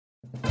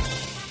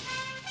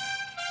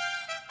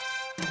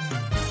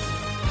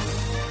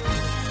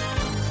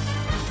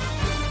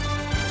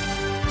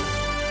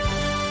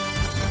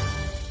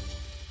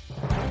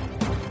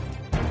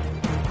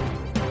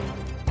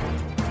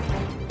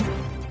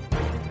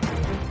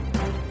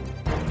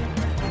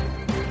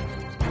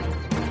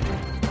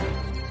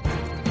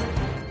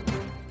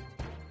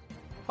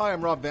Hi,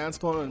 I'm Rob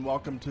Vanstone, and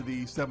welcome to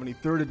the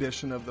 73rd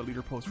edition of the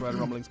Leader Post Rider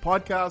Rumblings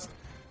podcast.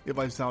 If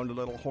I sound a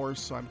little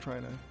hoarse, I'm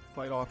trying to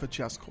fight off a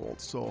chest cold.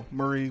 So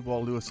Murray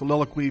will do a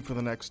soliloquy for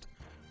the next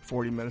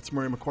 40 minutes.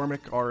 Murray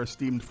McCormick, our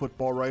esteemed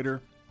football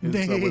writer.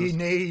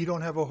 Nay, you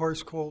don't have a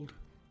horse cold.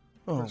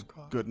 Oh,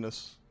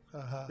 goodness.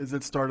 Is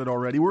it started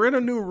already? We're in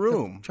a new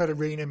room. Try to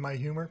rein in my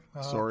humor.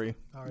 Sorry.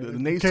 Right. The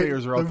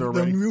naysayers are out there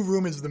already. The new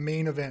room is the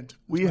main event.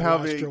 We've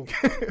got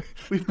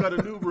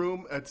a new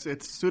room.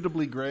 It's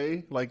suitably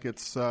gray, like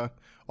its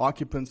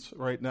occupants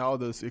right now,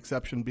 the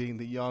exception being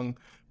the young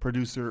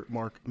producer,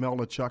 Mark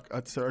Melnichuk.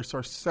 It's our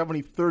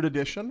 73rd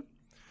edition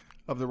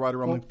of the Rider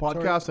Rumblings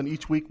podcast, and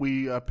each week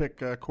we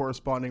pick a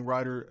corresponding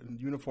rider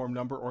uniform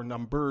number or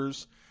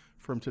numbers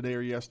from today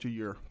or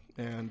yesteryear.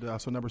 And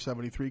so number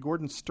 73,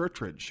 Gordon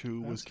Sturtridge,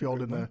 who was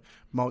killed in the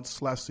Mount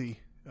Slessy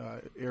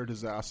air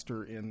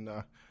disaster in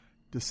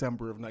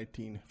December of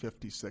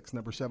 1956.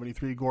 Number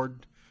 73, Gordon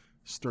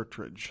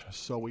Sturtridge.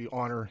 So we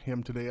honor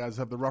him today, as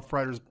have the Rough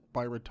Riders,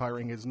 by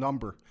retiring his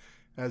number,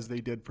 as they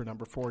did for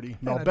number 40,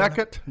 Mel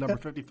Beckett, number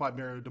 55,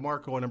 Mario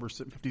DeMarco, and number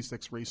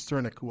 56, Ray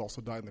Cernick, who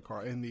also died in the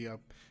car in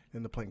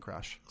the plane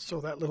crash.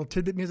 So that little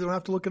tidbit means I don't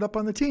have to look it up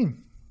on the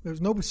team.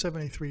 There's no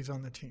 73s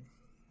on the team.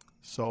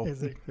 So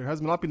there has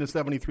not been a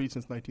 73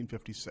 since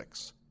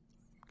 1956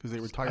 because they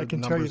retired. I can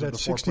the tell you numbers of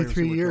that's the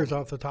 63 years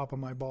off the top of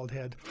my bald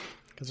head.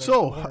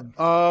 So,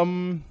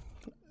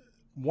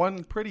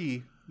 one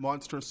pretty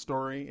monstrous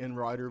story in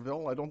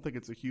Riderville. I don't think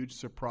it's a huge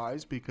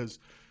surprise because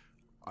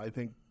I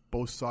think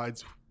both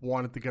sides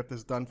wanted to get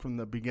this done from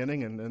the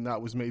beginning, and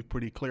that was made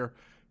pretty clear.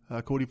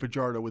 Cody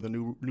Fajardo with a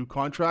new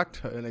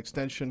contract, an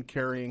extension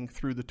carrying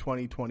through the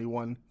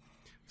 2021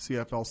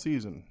 CFL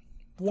season.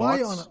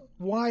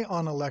 Why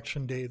on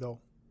election day, though?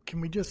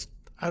 Can we just,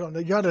 I don't know,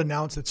 you got to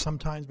announce it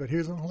sometimes, but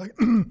here's like,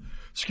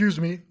 excuse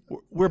me.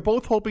 We're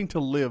both hoping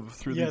to live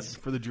through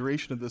for the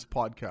duration of this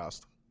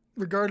podcast.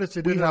 Regardless,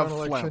 it is on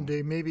election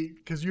day, maybe,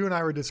 because you and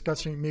I were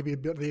discussing maybe a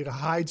bit they to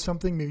hide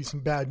something, maybe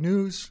some bad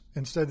news.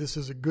 Instead, this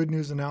is a good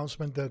news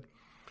announcement that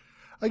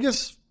I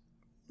guess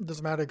it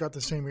doesn't matter, it got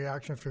the same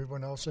reaction for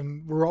everyone else,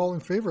 and we're all in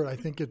favor. I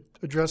think it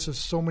addresses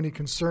so many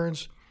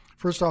concerns.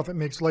 First off, it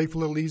makes life a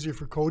little easier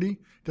for Cody.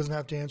 Doesn't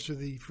have to answer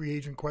the free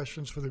agent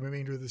questions for the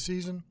remainder of the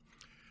season.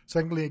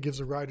 Secondly, it gives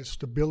the Riders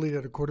stability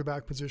at a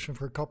quarterback position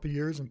for a couple of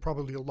years and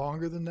probably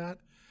longer than that.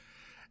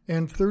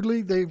 And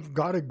thirdly, they've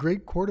got a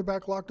great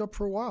quarterback locked up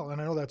for a while.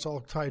 And I know that's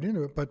all tied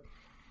into it, but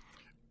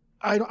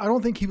I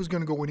don't think he was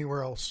going to go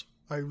anywhere else.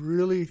 I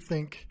really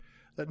think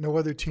that no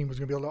other team was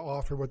going to be able to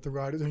offer what the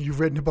Riders, and you've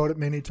written about it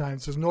many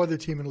times, there's no other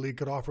team in the league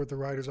could offer what the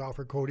Riders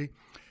offer Cody.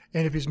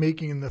 And if he's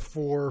making in the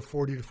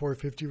 $440 to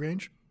 $450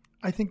 range,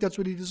 I think that's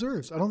what he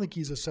deserves. I don't think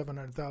he's a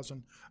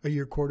 $700,000 a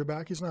year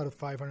quarterback. He's not a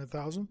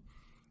 $500,000.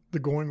 The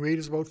going rate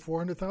is about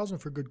 $400,000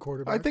 for good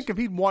quarterbacks. I think if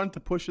he'd wanted to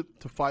push it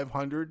to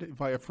 $500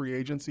 via free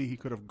agency, he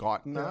could have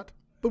gotten that.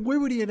 But where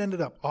would he have ended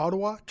up?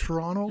 Ottawa,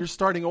 Toronto? You're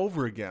starting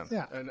over again.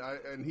 Yeah.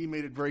 And he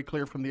made it very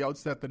clear from the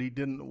outset that he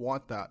didn't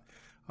want that.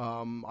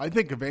 I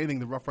think, if anything,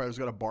 the Rough Riders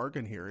got a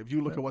bargain here. If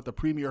you look at what the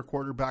premier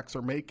quarterbacks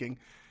are making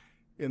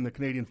in the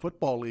Canadian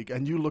Football League,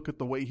 and you look at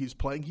the way he's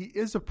playing, he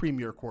is a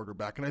premier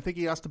quarterback, and I think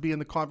he has to be in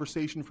the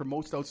conversation for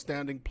most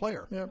outstanding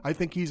player. Yeah. I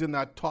think he's in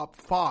that top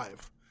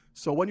 5.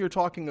 So when you're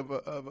talking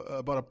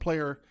about a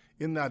player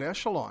in that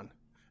echelon,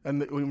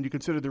 and when you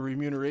consider the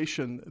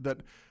remuneration that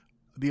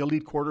the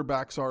elite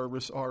quarterbacks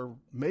are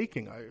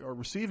making, are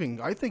receiving,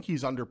 I think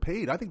he's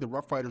underpaid. I think the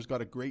Rough Riders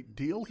got a great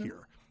deal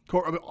here.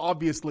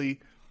 Obviously,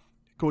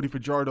 Cody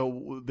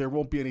Fajardo, there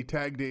won't be any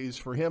tag days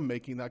for him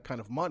making that kind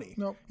of money.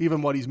 Nope.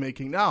 Even what he's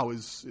making now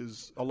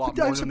is a lot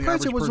more than the average person makes. I'm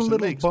surprised it was a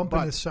little bump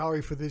in his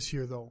salary for this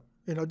year, though.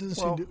 You know, it doesn't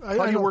seem to.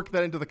 How do you work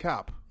that into the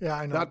cap? Yeah,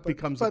 I know. That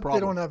becomes the problem. But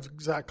they don't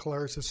have Zach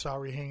Collaros'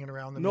 salary hanging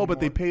around them. No, anymore. But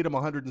they paid him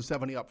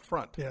 $170 up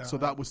front. Yeah, so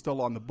that was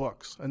still on the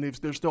books, and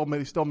they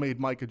still made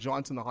Micah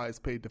Johnson the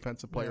highest paid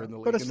defensive player in the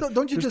league. But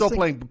don't you they're just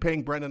still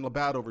paying Brendan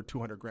Labatt over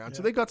 $200,000. Yeah.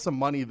 So they got some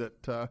money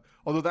that,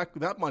 although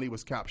that money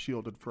was cap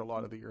shielded for a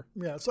lot of the year.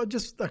 Yeah, so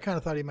I kind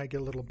of thought he might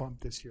get a little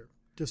bump this year,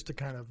 just to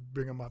kind of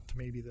bring him up to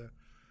maybe the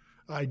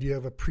idea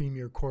of a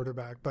premier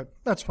quarterback, but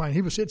that's fine.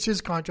 It's his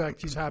contract.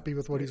 He's happy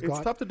with what he's got.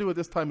 It's tough to do at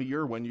this time of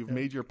year when you've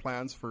made your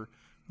plans for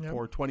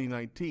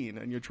 2019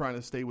 and you're trying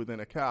to stay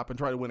within a cap and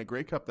try to win a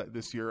Grey Cup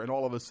this year, and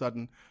all of a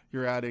sudden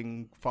you're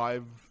adding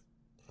 5,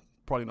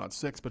 probably not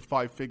 6, but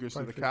 5 figures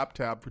to the cap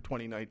tab for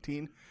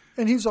 2019.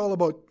 And he's all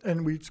about,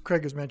 and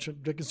Craig has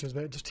mentioned, Dickinson's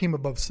mentioned, just team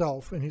above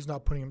self, and he's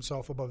not putting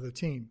himself above the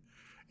team.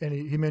 And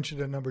he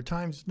mentioned it a number of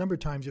times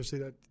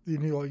yesterday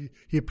that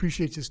he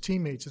appreciates his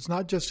teammates. It's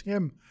not just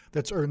him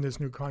that's earned this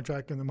new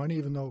contract and the money,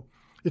 even though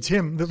it's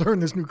him that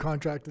earned this new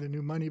contract and the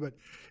new money. But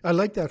I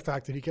like that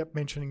fact that he kept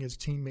mentioning his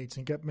teammates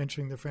and kept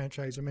mentioning the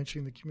franchise and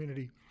mentioning the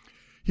community.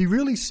 He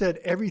really said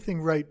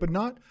everything right, but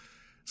not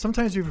 –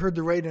 sometimes you've heard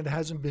the right and it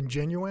hasn't been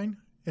genuine.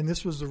 And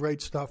this was the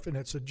right stuff, and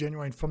it's a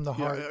genuine from the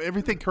heart. Yeah,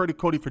 everything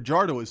Cody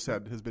Fajardo has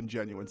said has been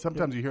genuine.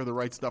 Sometimes you hear the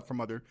right stuff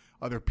from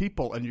other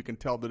people, and you can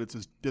tell that it's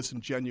as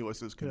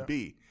disingenuous as can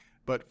be.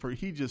 But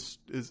he just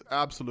is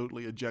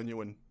absolutely a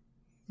genuine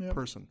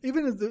person.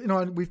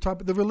 Even we've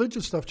talked the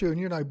religious stuff too, and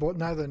you and I both.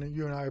 Neither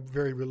you and I are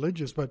very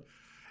religious,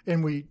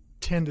 and we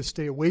tend to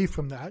stay away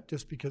from that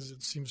just because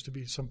it seems to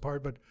be some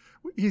part. But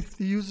he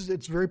uses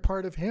it's very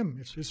part of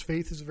him. His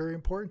faith is very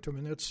important to him,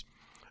 and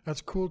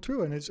that's cool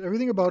too. And it's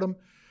everything about him.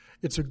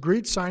 It's a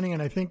great signing,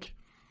 and I think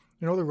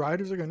the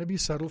Riders are going to be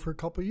settled for a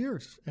couple of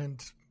years,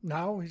 and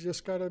now he's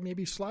just got to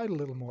maybe slide a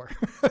little more.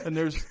 And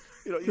there's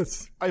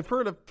I've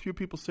heard a few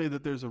people say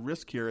that there's a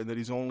risk here, and that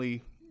he's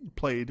only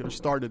played or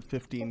started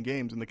 15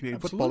 games in the Canadian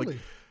Football League.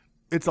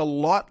 It's a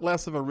lot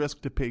less of a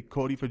risk to pay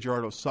Cody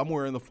Fajardo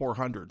somewhere in the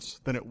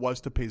 400s than it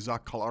was to pay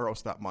Zach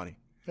Collaros that money.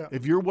 Yeah.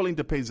 If you're willing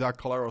to pay Zach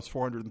Collaros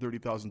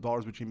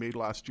 $430,000, which he made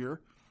last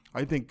year,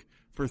 I think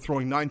for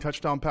throwing 9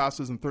 touchdown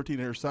passes and 13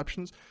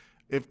 interceptions,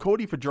 if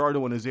Cody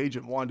Fajardo and his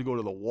agent wanted to go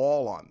to the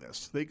wall on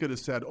this, they could have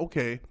said,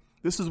 okay,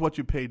 this is what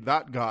you paid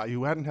that guy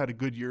who hadn't had a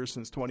good year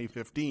since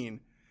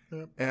 2015.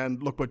 Yep.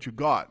 And look what you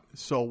got.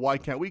 So why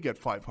can't we get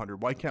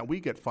 500? Why can't we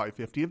get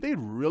 550? If they had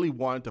really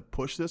wanted to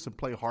push this and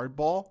play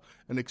hardball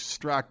and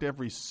extract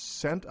every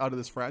cent out of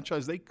this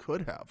franchise, they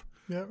could have.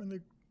 Yeah,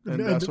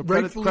 so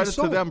credit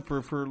to them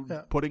for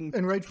putting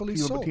and rightfully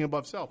team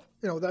above self.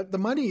 That the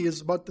money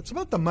is about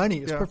the money.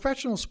 It's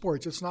professional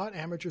sports. It's not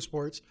amateur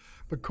sports.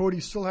 But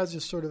Cody still has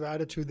this sort of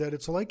attitude that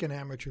it's like an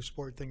amateur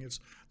sport thing. It's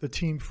the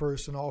team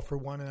first and all for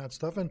one and that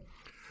stuff. And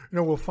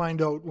we'll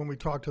find out when we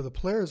talk to the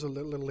players a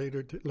little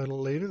later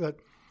that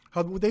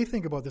how they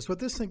think about this,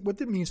 what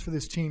it means for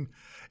this team.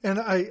 And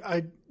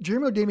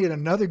Jeremy O'Day made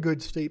another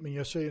good statement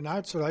yesterday, and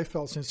that's what I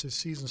felt since this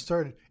season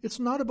started. It's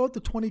not about the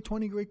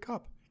 2020 Grey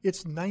Cup.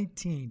 It's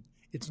 19.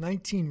 It's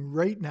 19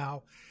 right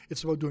now.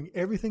 It's about doing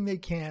everything they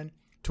can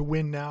to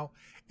win now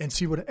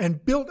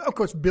and build, of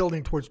course,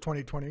 building towards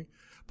 2020.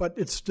 But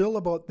it's still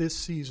about this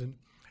season.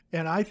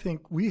 And I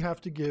think we have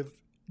to give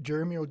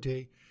Jeremy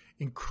O'Day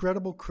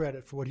incredible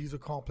credit for what he's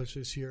accomplished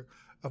this year.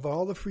 Of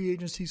all the free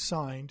agents he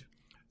signed,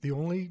 the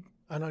only,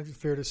 I don't know if it's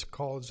fair to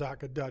call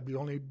Zach a dud, the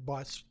only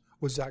bust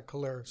was Zach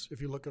Collaros,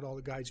 if you look at all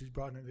the guys he's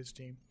brought into his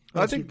team.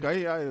 I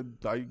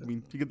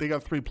mean, they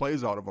got 3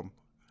 plays out of him.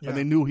 Yeah. And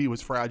they knew he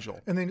was fragile.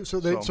 And then so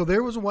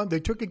there was one,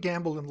 they took a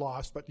gamble and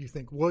lost, but you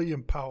think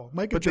William Powell.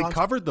 They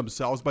covered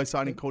themselves by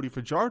signing Cody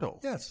Fajardo.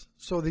 Yes.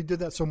 So they did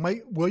that. So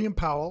William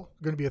Powell,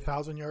 going to be a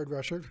 1,000-yard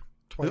rusher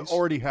twice. It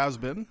already has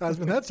been.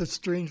 That's a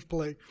strange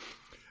play.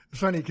 It's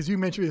funny because you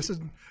mentioned this.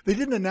 They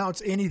didn't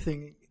announce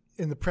anything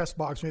in the press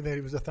box, maybe that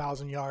he was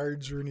 1,000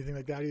 yards or anything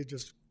like that. He was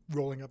just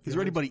rolling up. Is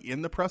there anybody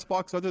in the press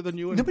box other than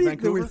you in Vancouver?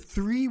 There were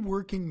 3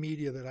 working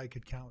media that I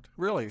could count.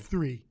 Really?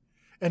 3.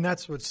 And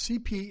that's what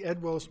CP,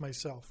 Ed Willis,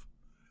 myself.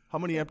 How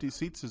many empty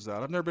seats is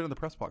that? I've never been in the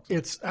press box.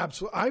 It's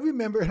absolutely. I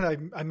remember,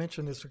 and I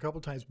mentioned this a couple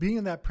of times, being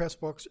in that press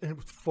box, and it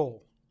was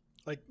full.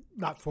 Like,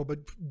 not full, but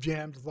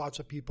jammed with lots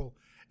of people.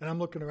 And I'm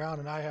looking around,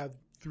 and I had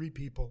 3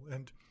 people.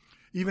 And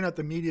even at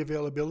the media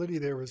availability,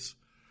 there was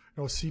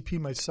CP,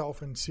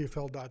 myself, and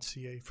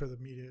CFL.ca for the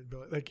media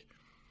availability. Like,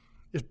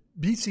 if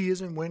BC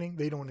isn't winning,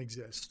 they don't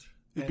exist.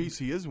 If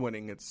BC is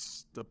winning,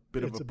 it's a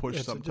bit of a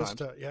push sometimes.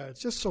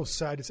 It's just so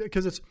sad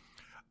because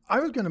I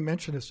was going to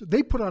mention this.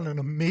 They put on an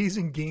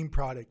amazing game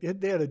product.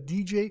 They had a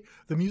DJ.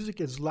 The music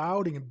is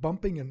loud and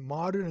bumping and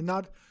modern, and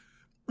not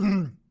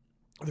the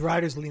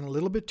Riders lean a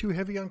little bit too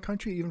heavy on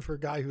country, even for a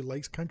guy who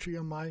likes country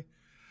on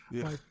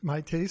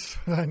my taste.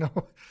 I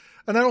know,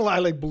 and I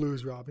like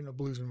blues, Rob.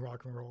 Blues and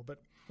rock and roll,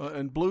 but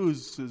and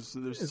blues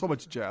there's so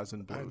much jazz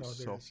in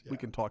blues, we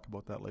can talk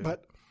about that later.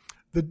 But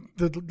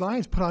the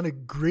Lions put on a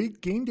great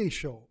game day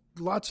show.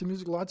 Lots of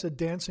music, lots of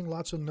dancing,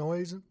 lots of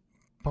noise,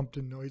 pumped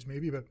in noise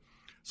maybe, but.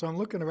 So I'm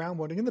looking around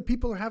wondering, and the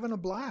people are having a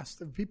blast.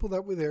 The people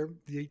that were there,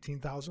 the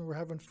 18,000, were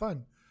having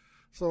fun.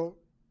 So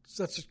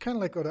that's kind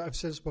of like what I've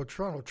said about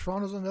Toronto.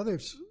 Toronto's another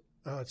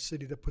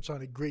city that puts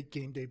on a great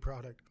game day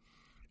product,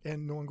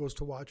 and no one goes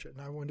to watch it.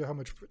 And I wonder how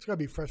much it's got to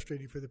be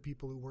frustrating for the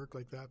people who work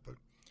like that. But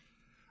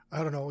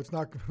I don't know. It's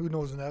not. Who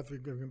knows when that's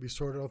going to be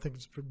sorted? I don't think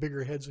it's for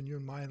bigger heads than you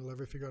and mine will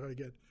ever figure out how to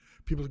get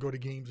people to go to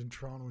games in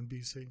Toronto and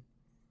BC.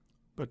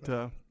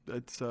 But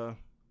it's.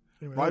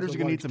 Anyway, Riders are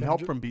going to need some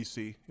help from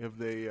BC if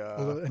they.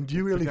 And do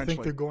you really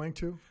think they're going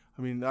to?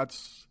 I mean,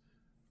 that's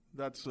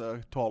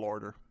a tall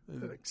order.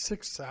 Like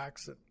 6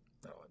 sacks and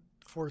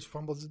 4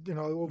 fumbles.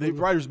 The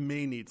Riders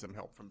may need some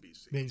help from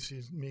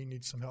BC. May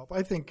need some help.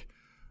 I think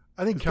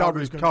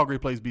Calgary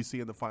plays BC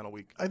in the final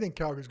week. I think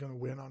Calgary's going to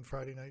win on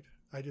Friday night.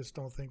 I just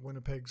don't think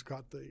Winnipeg's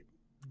got the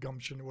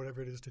gumption or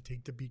whatever it is to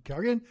take to beat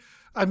Calgary. And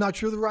I'm not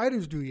sure the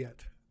Riders do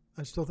yet.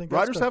 I still think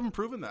Riders haven't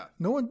proven that.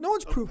 No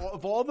one's proven.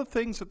 Of all the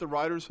things that the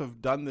Riders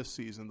have done this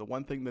season, the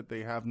one thing that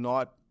they have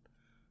not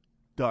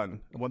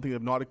done, the one thing they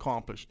have not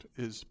accomplished,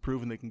 is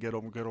proven they can get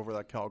over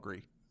that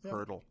Calgary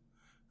hurdle.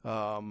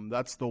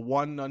 That's the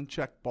one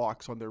unchecked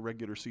box on their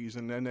regular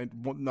season, and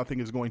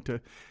nothing is going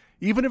to.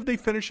 Even if they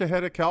finish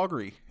ahead of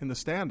Calgary in the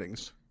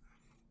standings,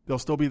 there'll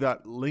still be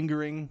that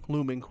lingering,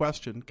 looming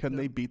question: can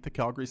they beat the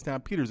Calgary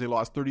Stampeders? They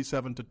lost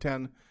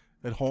 37-10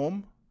 at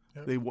home.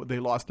 Yep. They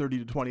lost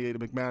 30-28 at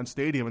McMahon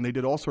Stadium, and they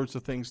did all sorts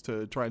of things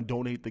to try and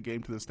donate the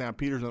game to the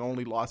Stampeders and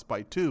only lost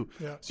by 2.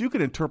 Yeah. So you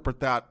can interpret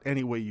that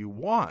any way you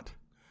want.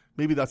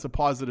 maybe that's a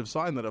positive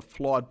sign that a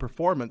flawed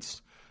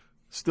performance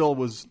still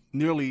was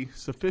nearly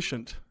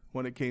sufficient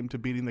when it came to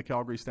beating the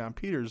Calgary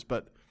Stampeders,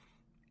 but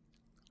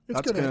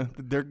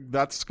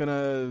that's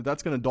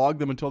gonna dog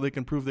them until they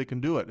can prove they can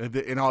do it.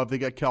 If they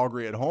get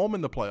Calgary at home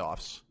in the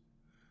playoffs,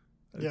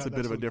 it's a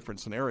bit of a different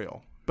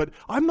scenario. But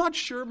I'm not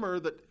sure, Murr,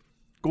 that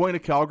going to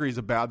Calgary is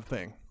a bad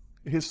thing.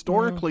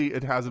 Historically,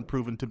 it hasn't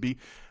proven to be.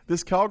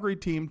 This Calgary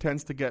team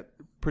tends to get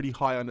pretty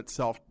high on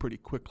itself pretty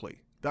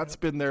quickly. That's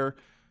been their,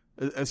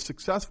 as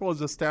successful as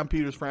the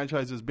Stampeders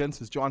franchise has been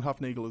since John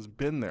Hufnagel has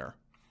been there,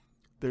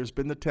 there's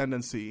been the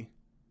tendency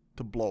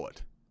to blow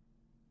it.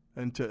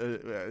 And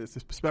to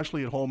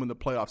especially at home in the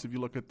playoffs. If you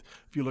look at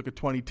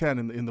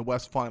 2010 in the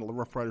West Final, the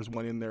Rough Riders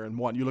went in there and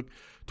won. You look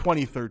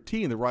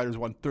 2013, the Riders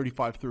won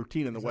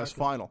 35-13 in the West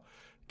Final.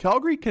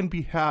 Calgary can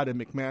be had at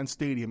McMahon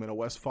Stadium in a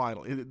West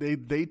Final.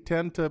 They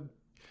tend to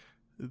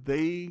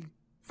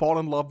fall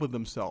in love with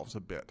themselves a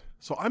bit.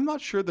 So I'm not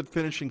sure that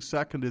finishing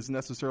second is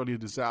necessarily a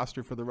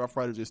disaster for the Rough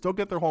Riders. They still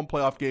get their home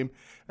playoff game,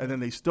 and then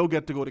they still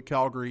get to go to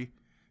Calgary,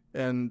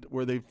 and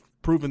where they've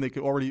proven they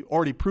can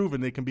already proven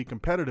they can be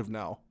competitive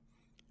now.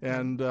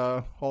 And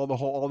all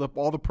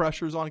the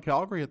pressure's on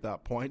Calgary at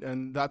that point,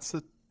 and I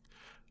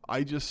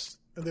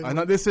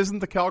know this isn't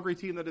the Calgary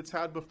team that it's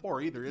had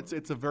before either.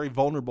 It's a very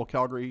vulnerable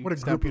Calgary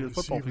Stampeders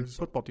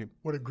football team.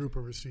 What a group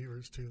of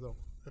receivers too, though.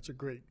 That's a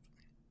great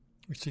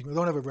receiver. They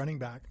don't have a running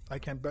back. I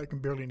can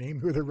barely name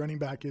who their running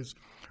back is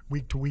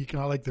week to week,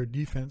 and I like their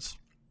defense,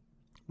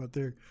 but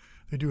they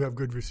do have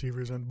good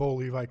receivers. And Bo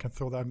Levi can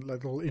throw that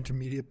little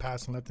intermediate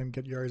pass and let them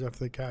get yards after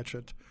they catch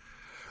it.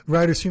 The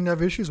Riders seem to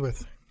have issues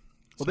with.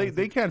 Well,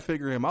 they can't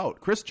figure him out.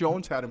 Chris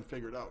Jones had him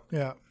figured out.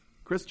 Yeah.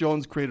 Chris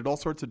Jones created all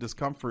sorts of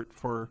discomfort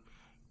for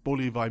Bo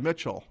Levi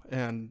Mitchell,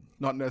 and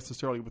not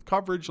necessarily with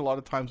coverage, a lot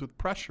of times with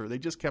pressure. They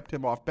just kept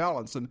him off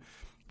balance. And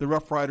the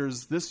Rough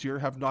Riders this year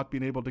have not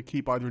been able to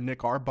keep either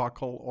Nick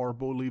Arbuckle or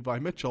Bo Levi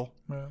Mitchell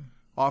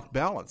off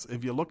balance.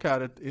 If you look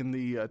at it in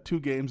the two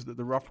games that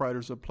the Rough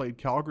Riders have played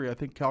Calgary, I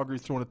think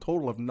Calgary's thrown a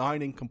total of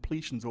 9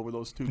 incompletions over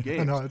those 2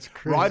 games. No, it's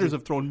crazy. Riders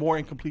have thrown more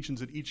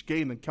incompletions in each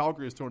game than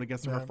Calgary has thrown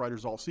against the Rough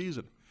Riders all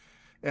season.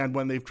 And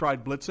when they've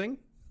tried blitzing,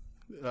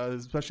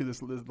 especially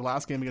the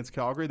last game against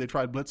Calgary, they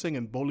tried blitzing,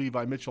 and Bo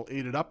Levi Mitchell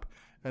ate it up,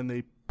 and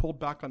they pulled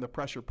back on the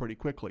pressure pretty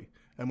quickly.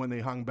 And when they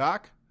hung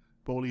back,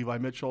 Bo Levi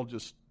Mitchell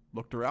just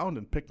looked around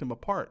and picked them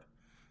apart.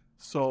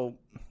 So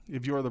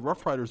if you're the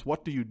Rough Riders,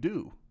 what do you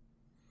do?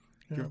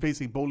 Yeah. You're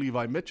facing Bo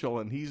Levi Mitchell,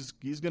 and he's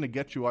going to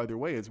get you either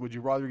way. Would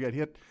you rather get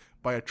hit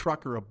by a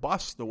truck or a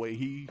bus when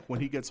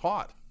he gets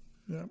hot?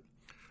 Yeah.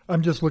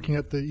 I'm just looking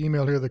at the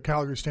email here. The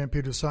Calgary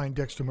Stampeders signed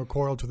Dexter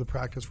McCoyle to the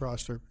practice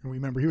roster. And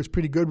remember, he was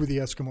pretty good with the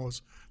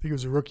Eskimos. I think he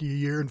was a rookie a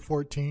year in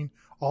 14,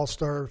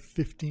 All-Star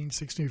 15,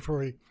 16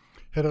 before he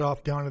headed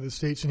off down to the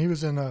States. And he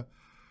was in a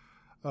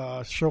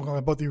show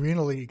about the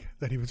Arena League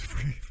that he was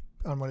free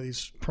on one of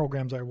these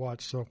programs I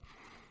watched. So,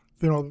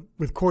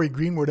 with Corey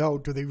Greenwood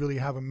out, do they really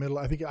have a middle?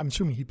 I'm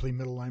assuming he played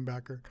middle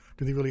linebacker.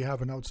 Do they really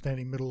have an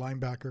outstanding middle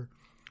linebacker?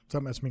 So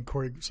that must mean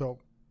Corey. So,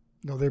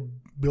 they're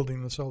building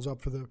themselves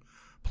up for the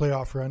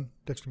playoff run.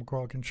 Dexter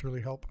McCoyle can surely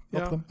help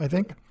them, I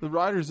think. The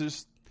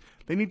Riders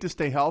they need to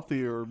stay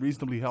healthy or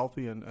reasonably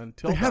healthy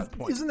until that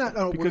point. Isn't that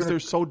because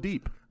they're so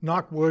deep?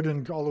 Knock wood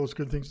and all those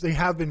good things. They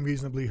have been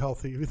reasonably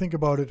healthy. If you think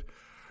about it,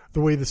 the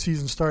way the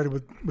season started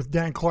with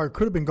Dan Clark,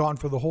 could have been gone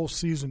for the whole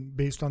season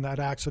based on that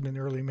accident in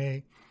early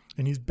May,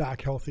 and he's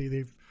back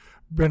healthy.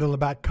 Brendan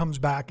Labatt comes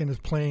back and is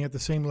playing at the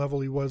same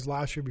level he was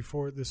last year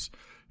before this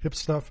hip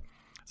stuff.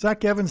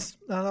 Zach Evans,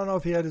 I don't know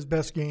if he had his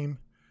best game.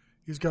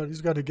 He's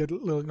got to get a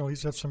little.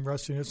 He's had some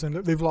rustiness, and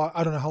they've lost.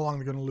 I don't know how long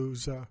they're going to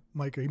lose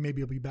Micah. Maybe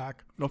he'll be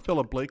back. No,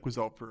 Philip Blake was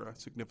out for a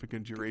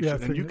significant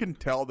duration, and you can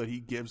tell that he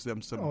gives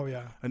them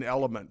an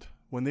element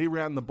when they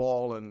ran the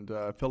ball. And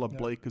Philip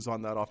Blake is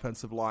on that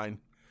offensive line.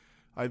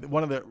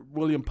 One of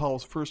William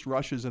Powell's first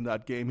rushes in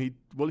that game,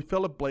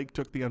 Philip Blake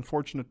took the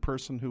unfortunate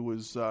person who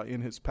was in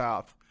his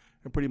path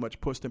and pretty much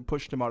pushed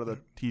him out of the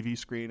TV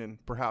screen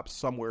and perhaps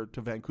somewhere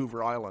to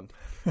Vancouver Island.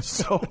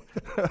 So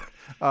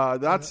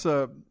that's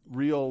a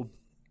real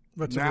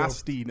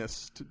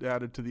nastiness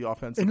added to the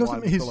offensive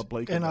line with Philip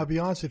Blake. And I'll be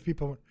honest with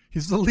people,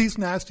 he's the least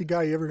nasty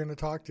guy you're ever going to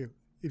talk to.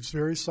 He's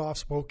very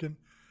soft-spoken,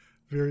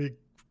 very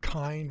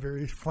kind,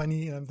 very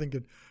funny. And I'm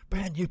thinking,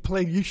 man, you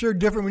sure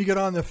different when you get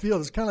on the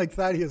field. It's kind of like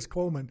Thaddeus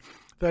Coleman.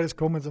 Thaddeus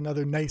Coleman's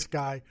another nice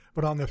guy,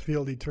 but on the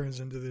field he turns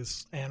into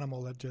this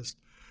animal that just,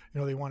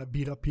 they want to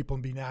beat up people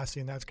and be nasty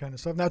and that kind of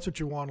stuff. And that's what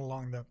you want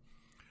along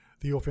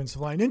the offensive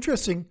line.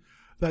 Interesting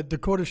that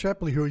Dakota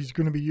Shepley, who is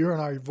going to be you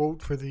and I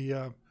vote for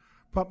the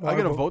I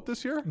get a vote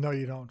this year? No,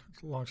 you don't.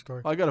 It's a long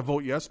story. I got a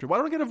vote yesterday. Why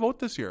don't I get a vote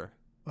this year?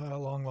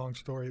 Long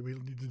story we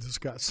need to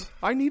discuss.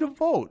 I need a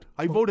vote.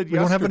 I voted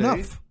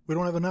yesterday. We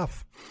don't have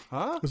enough.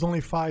 Huh? There's only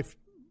 5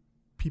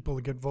 people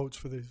that get votes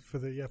for the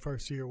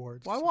FRC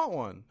awards. Well, I want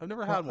one. I've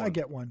never had one. I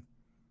get one.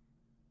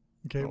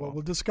 Okay, well,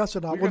 we'll discuss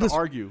it. We're going to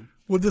argue.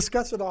 We'll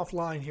discuss it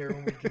offline here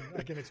when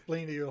I can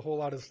explain to you a whole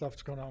lot of stuff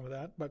that's going on with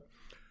that. But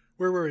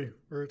where were we?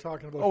 We were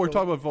talking about. We're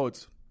talking about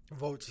votes.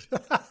 Votes.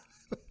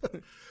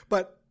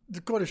 But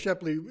Dakota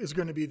Shepley is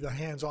going to be the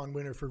hands-on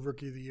winner for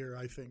Rookie of the Year,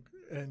 I think,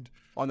 and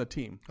on the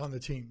team.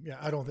 Yeah,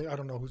 I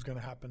don't know who's going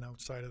to happen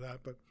outside of that.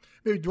 But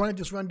maybe do you want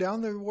to just run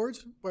down the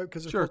awards?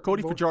 Sure.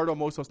 Cody Fajardo,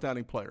 most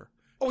outstanding player.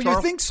 Oh,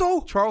 you think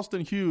so?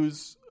 Charleston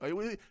Hughes.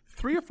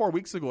 3 or 4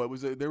 weeks ago,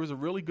 there was a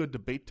really good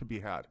debate to be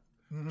had.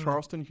 Mm-hmm.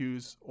 Charleston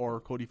Hughes or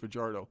Cody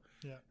Fajardo.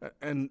 Yeah.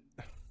 And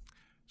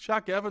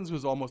Shaq Evans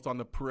was almost on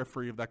the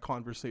periphery of that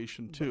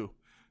conversation too.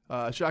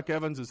 Shaq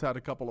Evans has had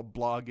a couple of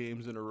blah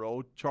games in a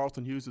row.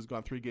 Charleston Hughes has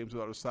gone 3 games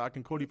without a sack,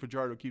 and Cody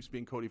Fajardo keeps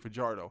being Cody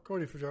Fajardo.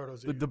 Cody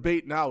Fajardo's the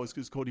debate now is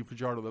Cody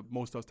Fajardo the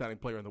most outstanding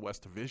player in the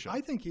West Division?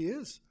 I think he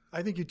is.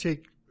 I think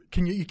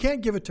you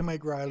can't give it to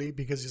Mike Riley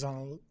because he's on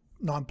a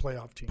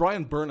non-playoff team.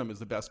 Brian Burnham is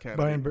the best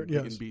candidate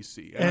in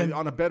BC. And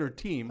on a better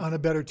team. On a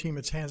better team,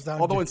 it's hands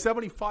down. Although in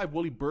 75,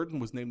 Willie Burton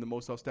was named the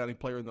most outstanding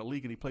player in the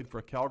league, and he played for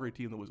a Calgary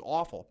team that was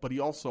awful, but he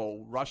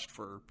also rushed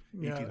for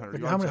 1,800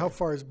 yards. How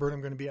far is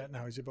Burnham going to be at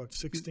now? Is he about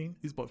 16?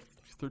 He's about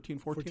 13,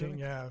 14.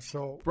 Yeah.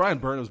 So Brian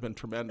Burnham's been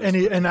tremendous.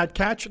 And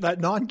that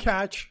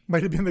non-catch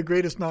might have been the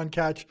greatest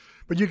non-catch,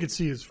 but you could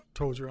see his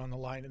toes were on the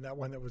line in that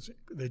one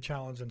they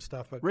challenged and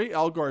stuff. But Ray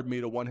Algard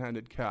made a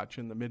one-handed catch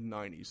in the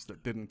mid-90s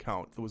that didn't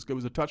count. It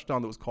was a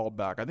touchdown that was called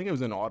back. I think it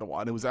was in Ottawa,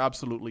 and it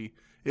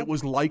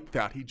was like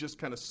that. He just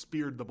kind of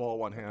speared the ball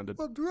one-handed.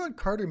 Well, Duron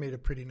Carter made a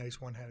pretty nice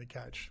one-handed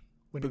catch.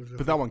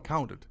 But that one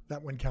counted.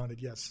 That one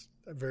counted, yes.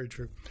 Very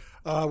true.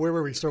 Where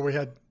were we? So we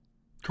had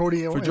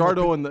Cody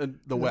Fajardo in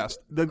the West.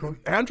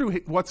 Andrew,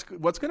 what's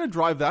going to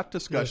drive that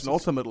discussion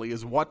ultimately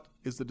is what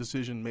is the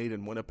decision made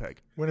in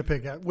Winnipeg?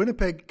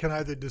 Winnipeg can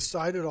either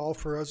decide it all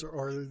for us,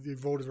 or the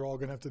voters are all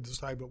going to have to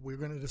decide. But we're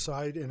going to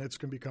decide, and it's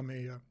going to become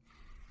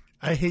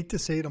I hate to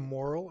say it, a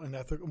moral and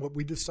ethical. What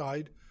we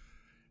decide: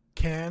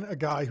 can a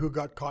guy who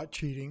got caught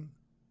cheating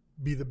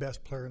be the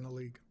best player in the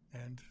league?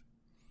 And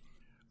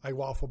I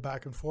waffle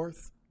back and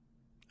forth,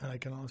 and I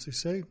can honestly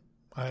say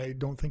I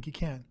don't think he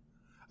can.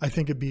 I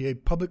think it'd be a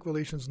public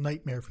relations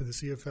nightmare for the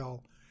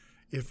CFL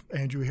if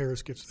Andrew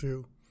Harris gets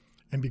through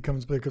and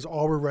becomes, because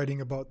all we're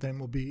writing about then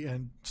will be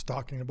and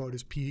talking about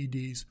his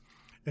PEDs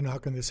and how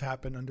can this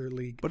happen under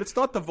league. But it's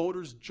not the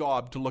vot's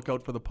job to look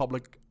out for the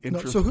public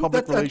interest,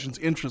 public relations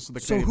interests of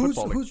the Canadian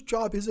Football League. So whose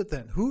job is it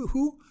then?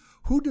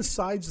 Who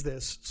decides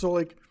this?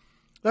 So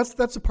that's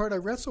the part I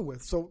wrestle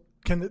with. So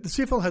the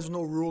CFL has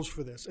no rules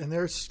for this, and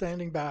they're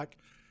standing back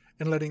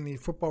and letting the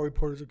Football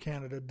Reporters of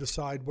Canada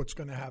decide what's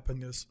going to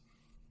happen.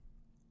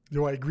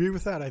 Do I agree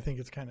with that? I think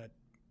it's kind of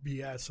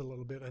BS a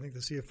little bit. I think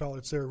the CFL,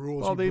 it's their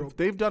rules. Well,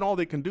 they've done all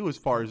they can do as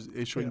far as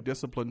issuing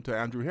discipline to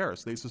Andrew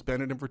Harris. They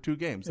suspended him for 2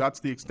 games. Yeah.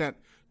 That's the extent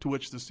to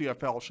which the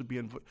CFL should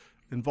be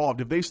involved.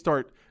 If they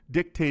start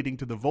dictating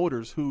to the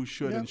voters who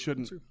should and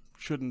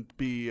shouldn't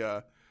be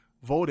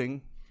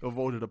voting or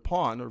voted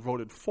upon or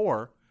voted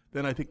for,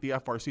 then I think the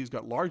FRC's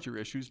got larger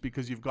issues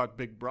because you've got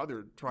Big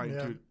Brother trying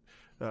to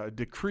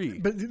decree.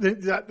 But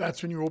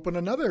that's when you open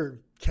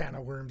another can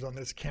of worms on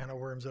this can of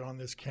worms and on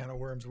this can of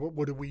worms.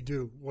 What do we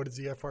do? What does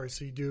the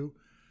FRC do?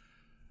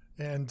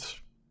 And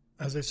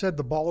as I said,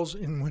 the ball's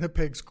in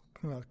Winnipeg's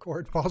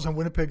court. Ball's on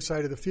Winnipeg's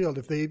side of the field.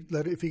 If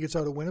he gets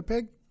out of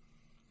Winnipeg,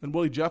 and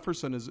Willie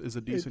Jefferson is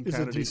a decent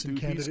candidate.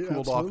 He's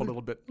cooled off a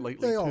little bit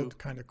lately. They all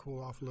kind of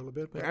cool off a little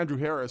bit. But Andrew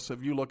Harris,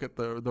 if you look at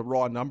the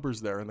raw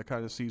numbers there and the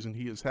kind of season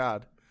he has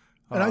had.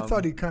 And I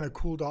thought he kind of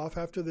cooled off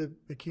after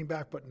they came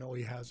back, but no,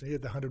 he hasn't. He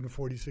had the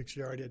 146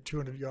 yard. He had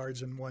 200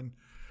 yards in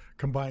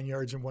combined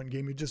yards in one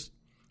game.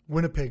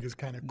 Winnipeg is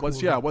kind of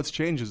cool. What's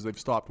changed is they've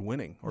stopped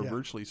winning or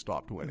virtually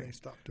stopped winning. They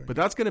stopped doing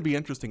that's going to be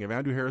interesting. If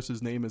Andrew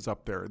Harris's name is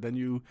up there,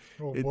 then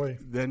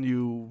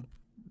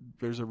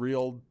there's a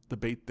real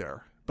debate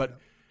there. But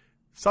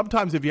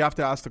sometimes if you have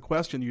to ask the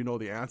question, you know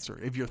the answer.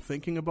 If you're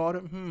thinking about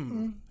it,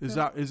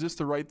 is this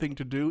the right thing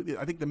to do?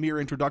 I think the mere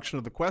introduction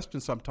of the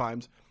question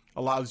sometimes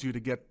allows you to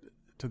get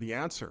to the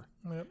answer.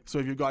 Yep. So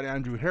if you've got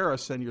Andrew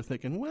Harris and you're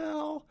thinking,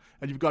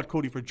 and you've got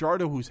Cody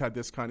Fajardo who's had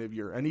this kind of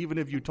year, and even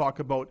if you talk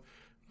about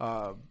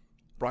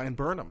Brian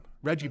Burnham,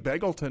 Reggie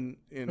Begelton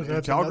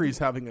in Calgary is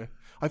having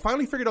I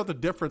finally figured out the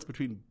difference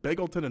between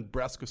Begelton and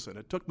Brescison.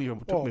 It took me a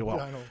while.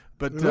 Yeah, I know.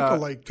 But they look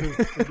alike too.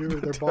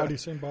 They're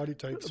same body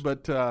types.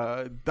 But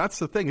that's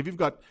the thing. If you've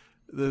got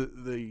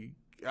the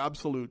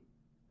absolute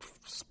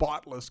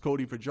spotless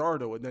Cody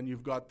Fajardo, and then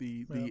you've got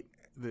the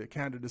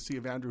candidacy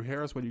of Andrew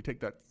Harris when you take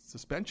that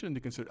suspension into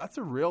consideration, that's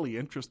a really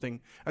interesting,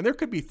 and there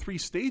could be 3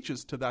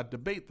 stages to that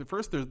debate.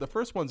 The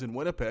first one's in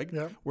Winnipeg,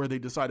 where they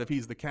decide if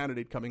he's the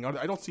candidate coming out.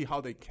 I don't see how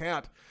they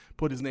can't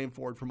put his name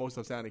forward for most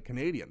outstanding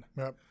Canadian.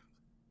 Yep.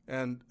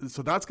 And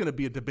so that's going to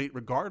be a debate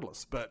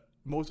regardless, but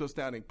most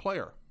outstanding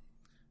player.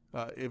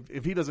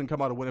 If he doesn't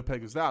come out of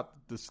Winnipeg as that,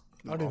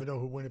 I don't even know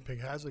who Winnipeg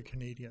has a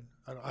Canadian.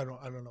 I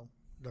don't know.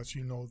 Unless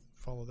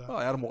follow that. Well,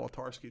 Adam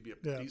Wolotarski would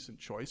be a decent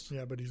choice.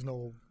 Yeah, but he's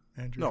no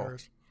Andrew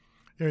Harris.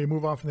 You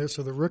move on from there.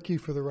 So the rookie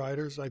for the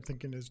Riders, I'm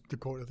thinking, is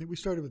Dakota. I think we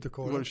started with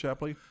Dakota. Dakota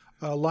Shepley.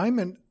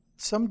 Lineman,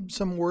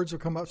 some words will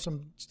come up,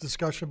 some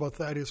discussion about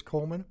Thaddeus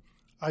Coleman.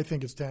 I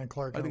think it's Dan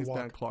Clark. I think it's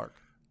Dan Clark.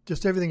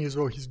 Just everything he's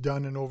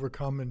done and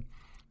overcome and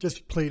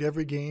just played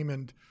every game.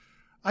 And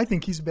I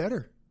think he's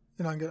better.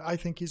 I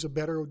think he's a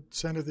better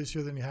center this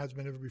year than he has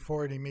been ever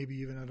before, and he may be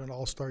even at an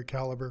all-star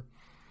caliber.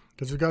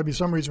 Because there's got to be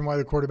some reason why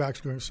the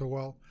quarterback's doing so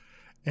well.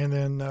 And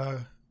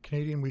then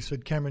Canadian, we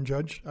said Cameron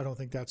Judge. I don't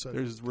think that's it.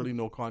 There's really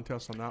no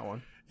contest on that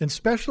one. And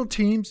special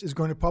teams is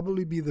going to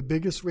probably be the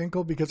biggest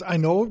wrinkle because I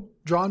know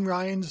John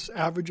Ryan's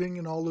averaging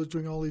and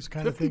doing all these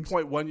kind of things.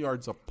 50.1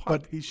 yards a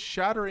punt. But he's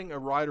shattering a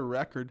Rider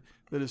record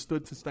that has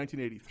stood since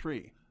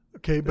 1983.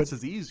 Okay, this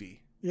is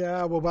easy.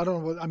 Yeah, well, I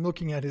don't know. I'm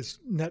looking at his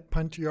net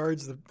punt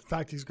yards. The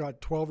fact he's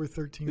got 12 or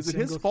 13 Is it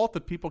singles. his fault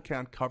that people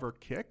can't cover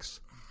kicks?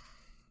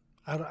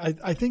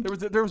 I think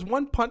there was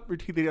one punt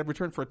they had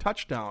returned for a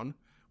touchdown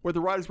where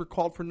the Riders were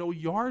called for no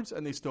yards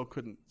and they still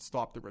couldn't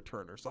stop the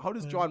returner. So how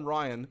does John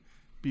Ryan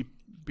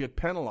get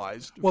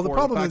penalized? Well, the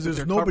problem is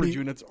there's nobody. Coverage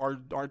units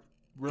aren't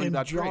really in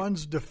that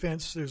John's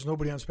defense, there's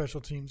nobody on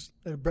special teams.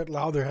 Brett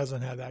Lowther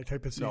hasn't had that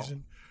type of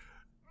season.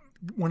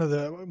 No. One of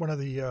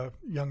the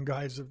young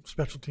guys, the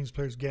special teams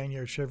players, Gagne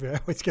or Chevy, I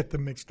always get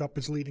them mixed up,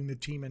 is leading the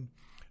team in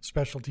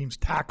special teams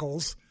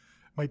tackles.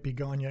 Might be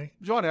Gagne.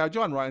 John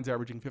Ryan's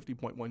averaging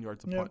 50.1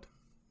 yards a punt.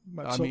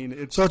 I mean,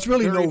 it's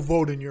really no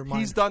vote in your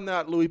mind. He's done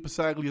that. Louis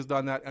Pasaglia has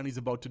done that, and he's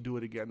about to do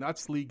it again.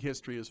 That's league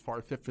history as far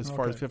as 50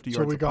 yards.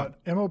 So we got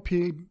MOP,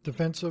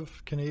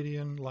 defensive,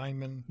 Canadian,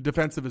 lineman.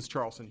 Defensive is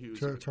Charleston Hughes.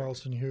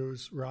 Charleston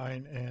Hughes,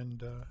 Ryan,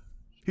 and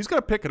he's got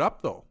to pick it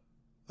up though.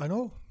 I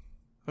know.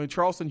 I mean,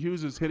 Charleston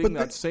Hughes is hitting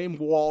that same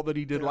wall that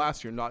he did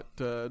last year, not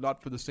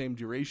for the same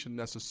duration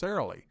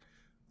necessarily,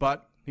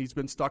 but he's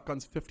been stuck on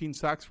 15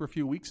 sacks for a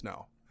few weeks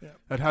now. Yeah.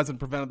 That hasn't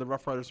prevented the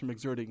Rough Riders from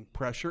exerting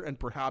pressure, and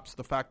perhaps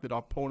the fact that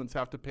opponents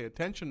have to pay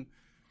attention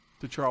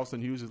to Charleston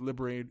Hughes is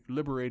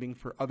liberating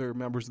for other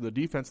members of the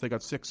defense. They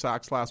got 6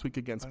 sacks last week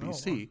against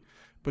BC,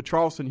 but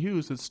Charleston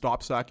Hughes has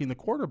stopped sacking the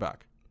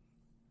quarterback,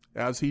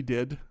 as he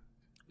did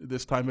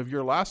this time of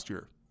year last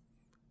year.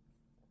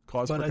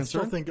 Cause for concern?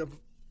 Still think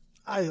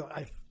I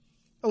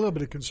a little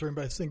bit of concern,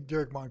 but I think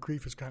Derek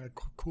Moncrief has kind of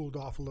cooled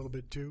off a little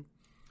bit too.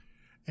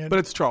 But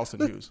it's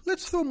Charleston Hughes.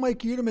 Let's throw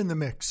Mike Edom in the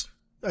mix.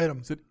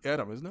 Edom. Is it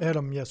Edom, isn't it?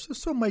 Edom, yes.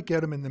 Let's throw Mike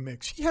Edom in the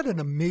mix. He had an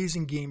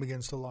amazing game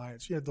against the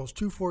Lions. He had those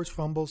 2 forced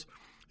fumbles.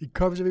 He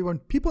covers everyone.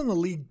 People in the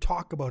league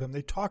talk about him.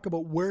 They talk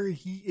about where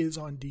he is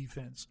on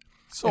defense.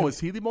 So is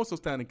he the most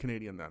outstanding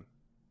Canadian then?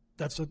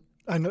 Is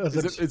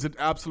it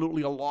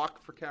absolutely a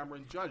lock for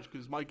Cameron Judge?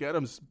 Because Mike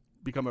Edom's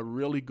become a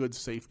really good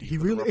safety. He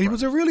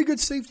was a really good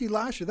safety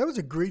last year. That was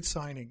a great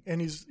signing,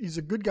 and he's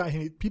a good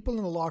guy. People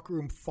in the locker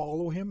room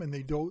follow him, and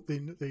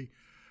they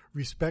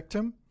respect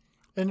him.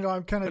 And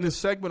I'm kind of. And his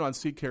segment on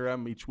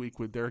CKRM each week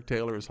with Derek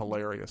Taylor is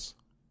hilarious.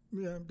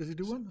 Yeah, does he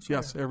do one?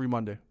 Yes, every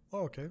Monday.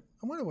 Oh, okay.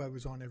 I wonder why I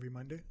was on every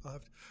Monday.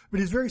 But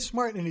he's very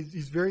smart and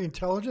he's very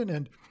intelligent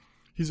and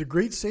he's a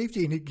great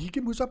safety and he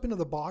can move up into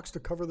the box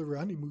to cover the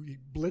run. He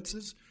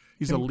blitzes.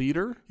 He's a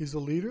leader. He's a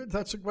leader.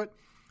 That's what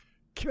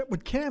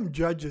Cam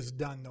Judge has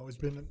done though. Has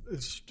been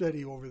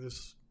steady over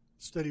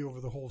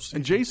the whole season.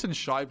 And Jason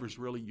Shivers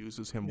really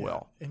uses him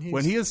well.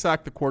 When he has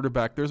sacked the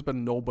quarterback, there's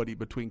been nobody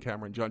between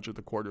Cameron Judge and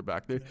the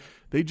quarterback.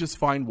 They just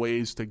find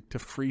ways to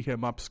free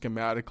him up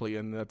schematically,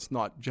 and that's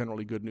not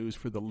generally good news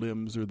for the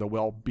limbs or the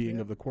well-being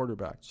of the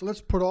quarterback. So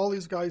let's put all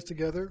these guys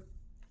together,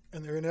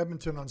 and they're in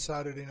Edmonton on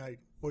Saturday night.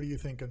 What are you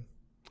thinking?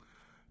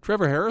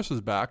 Trevor Harris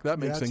is back. That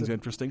makes things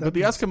interesting. But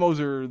the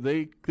Eskimos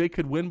they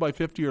could win by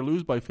 50 or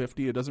lose by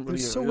 50. It doesn't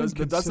really.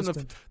 It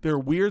doesn't. They're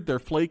weird. They're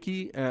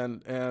flaky,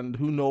 and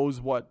who knows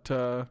what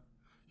you're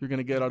going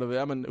to get out of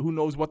them, and who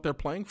knows what they're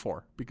playing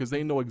for because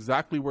they know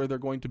exactly where they're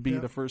going to be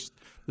the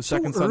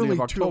second Sunday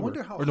of October I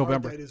wonder how or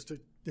November. Hard that is to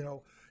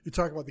you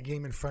talk about the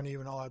game in front of you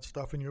and all that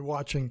stuff, and you're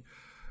watching.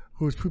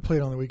 Who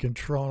played on the weekend?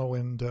 Toronto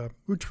and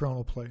who did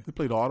Toronto play? They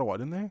played Ottawa,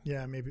 didn't they?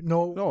 Yeah, maybe.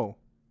 No.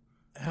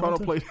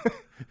 Toronto played.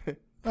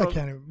 I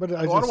can't even. But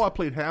Ottawa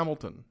played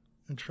Hamilton.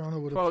 And Toronto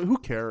would have. Who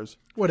cares?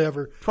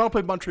 Whatever. Toronto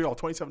played Montreal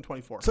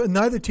 27-24. So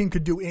neither team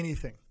could do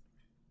anything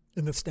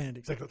in the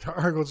standings. Like the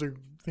Argos are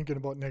thinking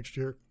about next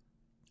year,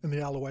 and the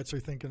Alouettes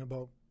are thinking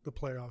about the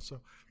playoffs.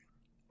 So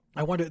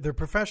I wonder, they're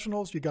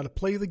professionals. You got to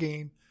play the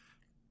game.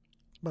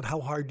 But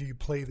how hard do you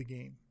play the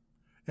game?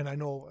 And I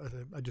know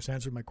I just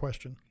answered my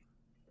question.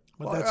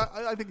 But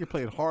I think you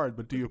play it hard,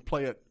 but do you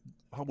play it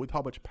with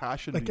how much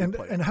passion do you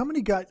play it? And how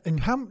many guys, and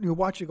how you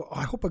watch you go,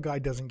 I hope a guy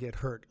doesn't get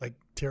hurt, like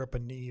tear up a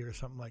knee or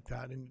something like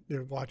that. And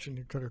they're watching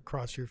you kind of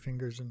cross your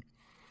fingers, and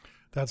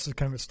that's the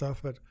kind of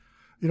stuff. But,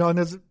 and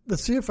there's the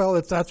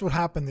CFL, that's what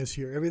happened this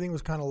year. Everything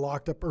was kind of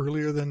locked up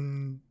earlier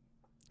than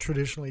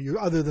traditionally,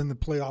 other than the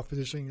playoff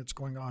positioning that's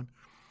going on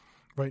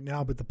right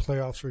now. But the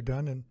playoffs are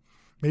done, and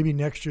maybe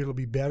next year it'll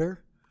be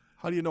better.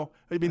 How do you know?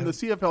 I mean, the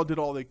CFL did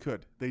all they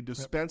could. They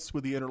dispensed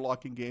with the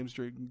interlocking games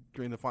during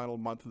the final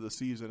month of the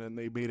season, and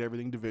they made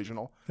everything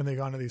divisional. And they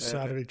got into these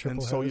Saturday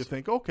triple headers. And so you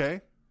think,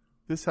 okay,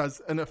 this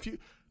has – and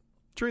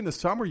during the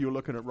summer, you're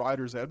looking at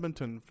Riders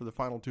Edmonton for the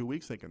final 2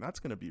 weeks thinking that's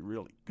going to be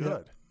really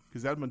good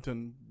because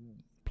Edmonton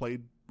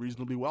played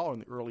reasonably well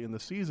early in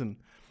the season.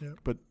 Yeah.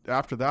 But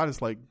after that,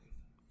 it's like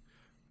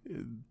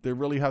there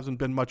really hasn't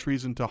been much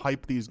reason to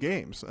hype these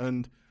games.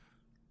 And –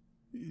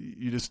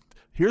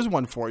 here's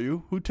one for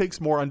you. Who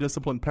takes more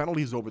undisciplined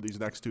penalties over these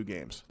next two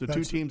games? That's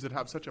two teams that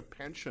have such a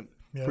penchant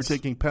for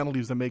taking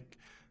penalties that make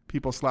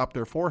people slap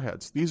their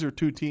foreheads. These are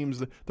two teams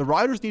that the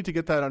Riders need to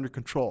get that under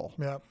control.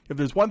 Yeah. If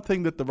there's one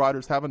thing that the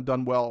Riders haven't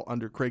done well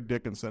under Craig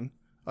Dickinson,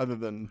 other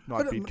than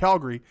not beat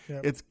Calgary,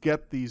 it's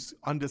get these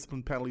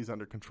undisciplined penalties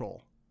under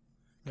control.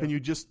 Can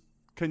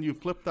you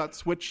flip that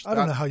switch? I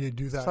don't know how you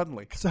do that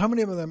suddenly. So how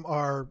many of them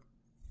are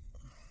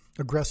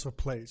aggressive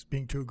plays,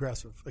 being too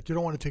aggressive? Like, you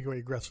don't want to take away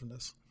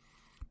aggressiveness.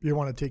 You don't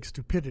want to take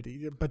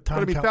stupidity. But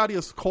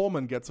Thaddeus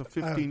Coleman gets a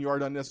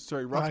 15-yard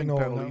unnecessary roughing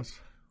penalty.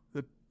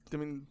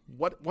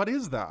 What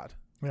is that?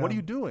 Yeah. What are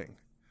you doing?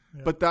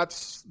 Yeah. But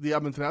that's the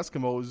Edmonton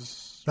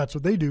Eskimos. That's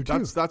what they do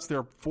too. That's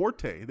their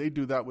forte. They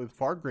do that with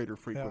far greater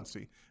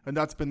frequency, and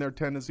that's been their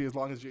tendency as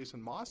long as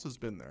Jason Moss has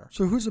been there.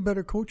 So who's a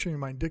better coach in your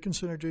mind,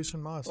 Dickinson or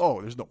Jason Moss?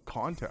 Oh, there's no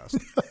contest.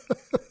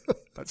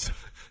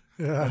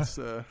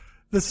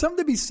 There's something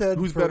to be said.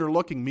 Who's better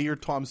looking, me or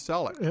Tom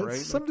Selleck? Right.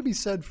 There's something to be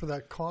said for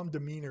that calm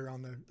demeanor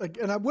on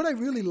the what I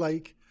really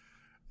like,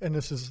 and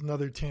this is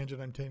another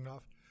tangent I'm taking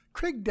off.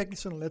 Craig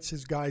Dickinson lets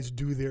his guys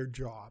do their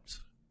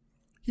jobs.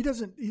 He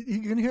doesn't. You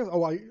can hear.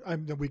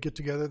 We get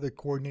together, the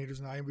coordinators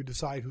and I, and we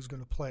decide who's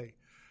going to play.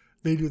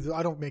 They do.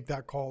 I don't make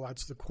that call.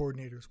 That's the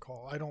coordinator's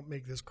call. I don't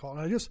make this call.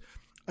 And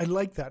I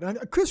like that. And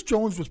Chris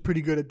Jones was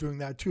pretty good at doing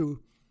that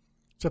too,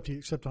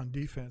 except on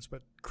defense.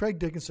 But Craig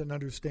Dickinson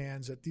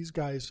understands that these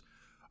guys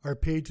are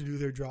paid to do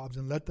their jobs,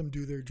 and let them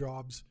do their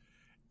jobs,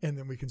 and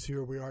then we can see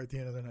where we are at the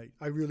end of the night.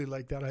 I really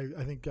like that.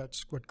 I think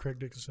that's what Craig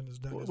Dickinson has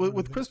done.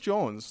 With Chris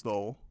Jones,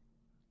 though,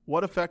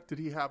 what effect did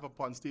he have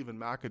upon Stephen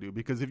McAdoo?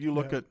 Because if you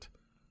look at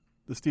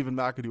the Stephen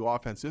McAdoo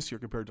offense this year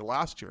compared to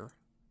last year,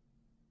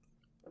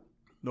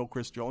 no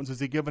Chris Jones. Has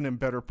he given him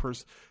better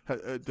a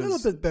little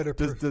bit better.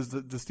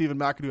 Does Stephen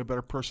McAdoo have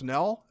better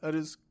personnel at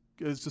his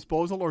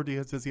disposal, or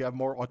does he have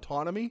more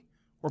autonomy,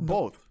 or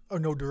both? Oh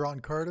no,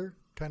 Duron Carter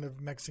kind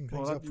of mixing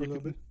things up for a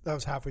little bit. That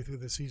was halfway through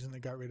the season they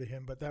got rid of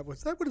him, but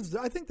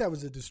I think that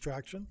was a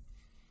distraction,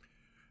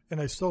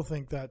 and I still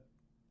think that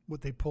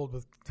what they pulled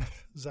with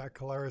Zach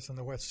Collaros in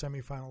the West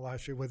semifinal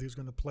last year, whether he was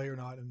going to play or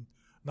not, and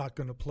not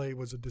going to play,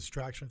 was a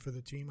distraction for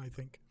the team. I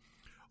think,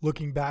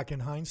 looking back in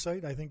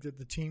hindsight, I think that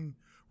the team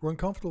were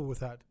uncomfortable with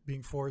that,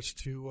 being forced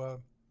to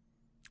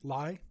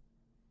lie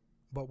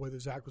about whether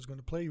Zach was going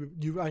to play.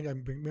 I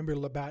remember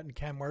Labatt and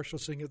Cam Marshall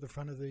sitting at the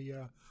front of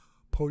the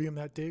podium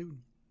that day,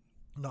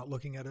 not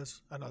looking at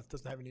us. I know it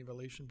doesn't have any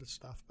relation to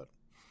stuff, but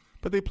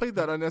they played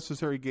that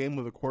unnecessary game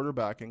with the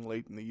quarterbacking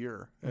late in the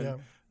year, and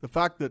the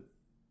fact that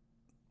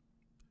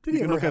you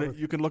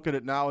can look at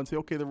it now and say,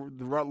 okay, the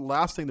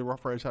last thing the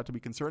Rough Riders have to be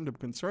concerned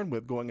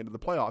with going into the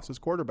playoffs is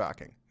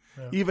quarterbacking.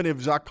 Yeah. Even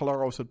if Zach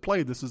Collaros had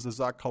played, this is the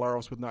Zach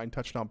Collaros with 9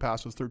 touchdown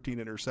passes, 13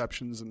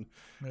 interceptions,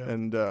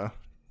 and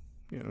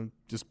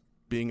just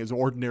being as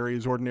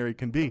ordinary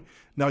can be.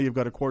 Now you've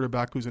got a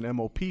quarterback who's an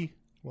MOP.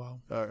 Wow.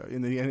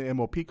 In the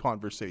MOP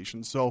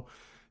conversation. So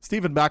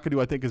Stephen McAdoo,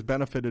 I think, has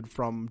benefited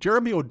from.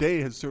 Jeremy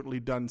O'Day has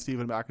certainly done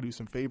Stephen McAdoo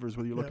some favors.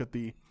 Whether you look at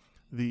the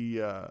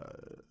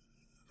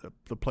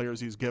players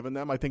he's given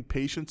them, I think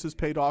patience has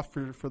paid off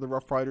for the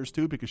Rough Riders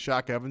too, because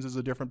Shaq Evans is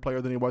a different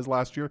player than he was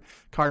last year.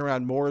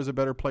 Kyran Moore is a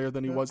better player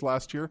than he was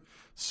last year.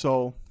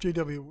 So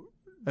JW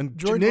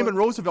and Naaman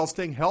Roosevelt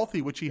staying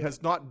healthy, which he had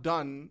not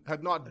done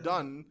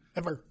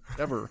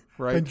ever,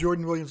 right? And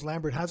Jordan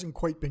Williams-Lambert hasn't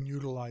quite been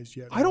utilized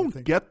yet. I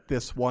don't get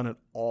this one at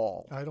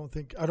all. I don't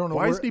know.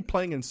 Why isn't he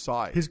playing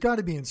inside? He's got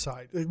to be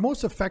inside. The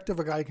most effective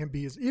a guy can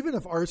be is, even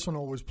if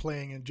Arsenal was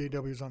playing and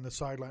JW's on the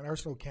sideline,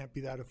 Arsenal can't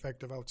be that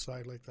effective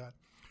outside like that.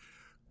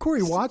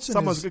 Corey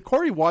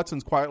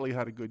Watson's quietly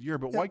had a good year,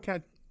 but why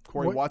can't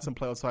Corey Watson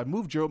play outside?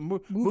 Move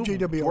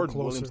JW Jordan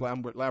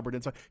Williams-Lambert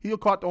inside. He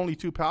caught only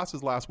 2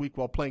 passes last week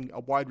while playing a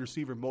wide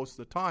receiver most of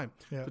the time.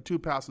 Yeah. The 2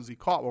 passes he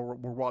caught were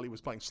while he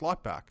was playing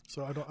slot back.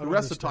 So I don't the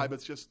rest of the time,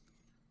 it's just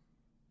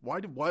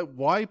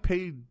why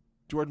pay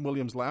Jordan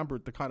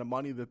Williams-Lambert the kind of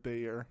money that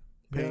they are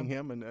paying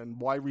him, and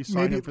why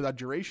re-sign him for that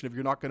duration if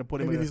you're not going to put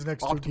him in an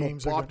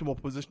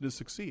optimal position to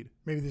succeed?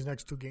 Maybe these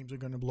next 2 games are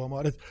going to blow him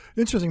out. An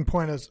interesting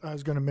point I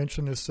was going to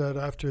mention is that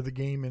after the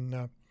game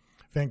in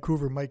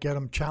Vancouver, Mike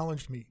Edam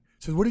challenged me.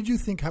 He says, what did you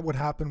think would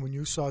happen when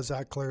you saw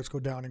Zach Collaros go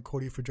down and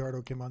Cody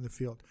Fajardo came on the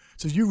field?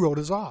 He says, you wrote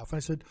us off. And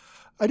I said,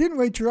 I didn't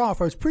write you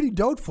off. I was pretty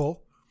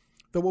doubtful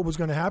that what was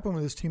going to happen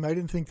with this team. I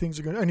didn't think things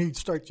are going to – and he'd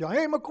start yelling,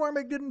 hey,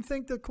 McCormick didn't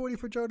think that Cody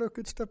Fajardo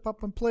could step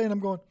up and play. And I'm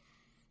going,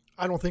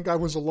 I don't think I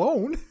was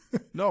alone.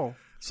 No.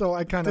 So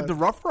I kind of – the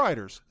Rough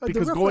Riders.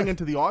 Because going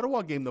into the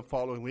Ottawa game the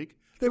following week,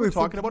 they were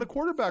talking about a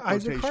quarterback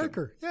rotation. Isaac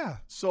Harker, yeah.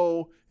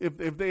 So if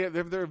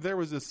there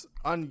was this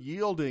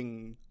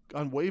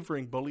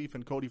unwavering belief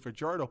in Cody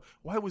Fajardo,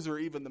 why was there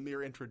even the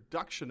mere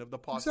introduction of the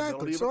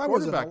possibility of a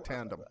quarterback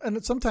tandem?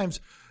 And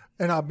sometimes,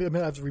 as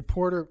a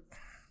reporter,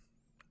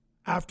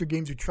 after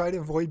games, you try to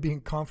avoid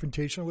being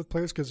confrontational with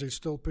players because they're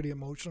still pretty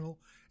emotional,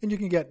 and you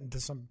can get into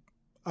some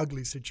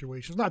ugly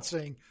situations. Not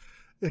saying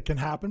it can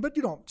happen, but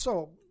you don't.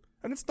 So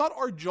And it's not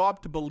our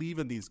job to believe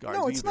in these guys.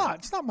 No, it's either. not.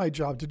 It's not my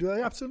job to do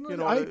that.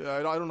 Absolutely.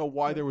 I don't know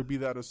why there would be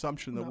that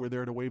assumption that we're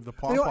there to wave the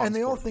pom-poms. And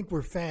they all think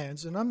we're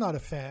fans, and I'm not a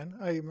fan.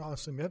 I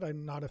must admit,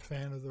 I'm not a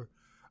fan of the.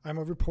 I'm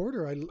a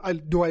reporter.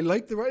 Do I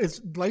like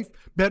is life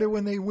better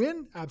when they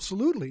win?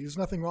 Absolutely. There's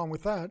nothing wrong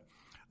with that.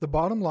 The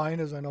bottom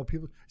line is, I know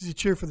people, is you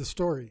cheer for the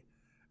story.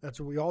 That's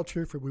what we all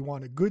cheer for. We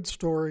want a good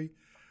story,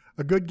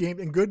 a good game,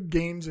 and good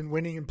games, and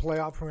winning and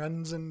playoff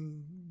runs,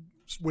 and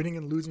winning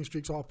and losing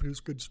streaks all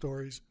produce good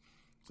stories.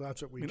 So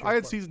that's what we. I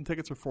had season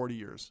tickets for 40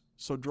 years.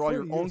 So draw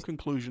your own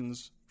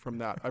conclusions from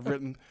that. I've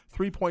written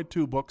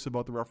 3.2 books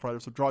about the Rough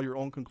Riders. So draw your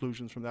own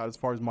conclusions from that as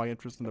far as my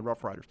interest in the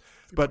Rough Riders.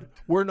 But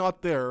we're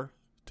not there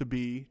to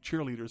be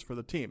cheerleaders for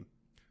the team.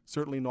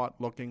 Certainly not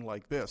looking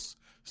like this.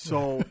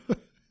 So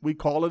we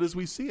call it as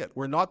we see it.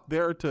 We're not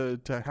there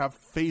to have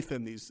faith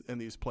in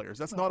these players.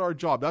 That's not our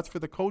job. That's for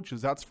the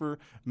coaches. That's for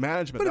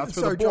management. That's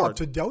for the board. It's our job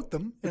to doubt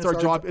them. It's our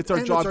job. It's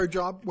our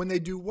job when they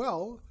do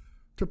well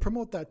to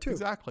promote that too.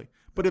 Exactly.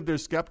 But if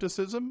there's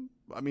skepticism,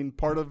 I mean,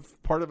 part of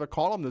a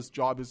columnist's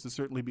job is to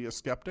certainly be a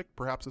skeptic,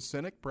 perhaps a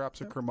cynic,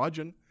 perhaps a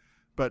curmudgeon.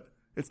 But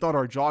it's not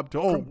our job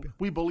to,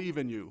 we believe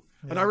in you.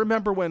 Yeah. And I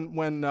remember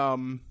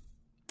when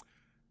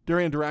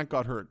Darian Durant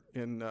got hurt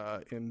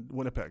in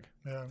Winnipeg.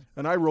 Yeah.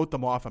 And I wrote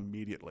them off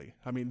immediately.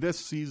 I mean, this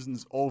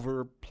season's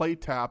over. Play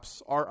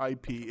taps,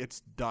 RIP, it's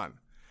done.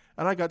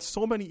 And I got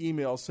so many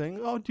emails saying,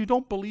 oh, you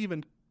don't believe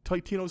in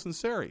Tino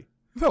Sinceri.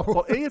 No.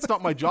 Well, A, it's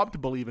not my job to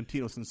believe in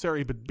Tino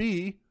Sinceri, but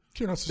B,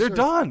 they're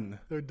done.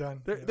 They're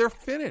done. They're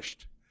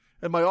finished.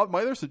 And my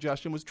other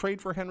suggestion was trade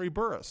for Henry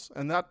Burris,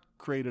 and that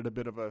created a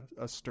bit of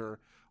a stir.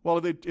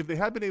 Well, if they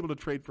had been able to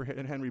trade for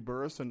Henry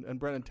Burris, and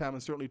Brendan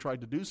Taman certainly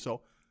tried to do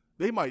so,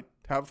 they might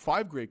have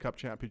 5 Grey Cup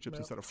championships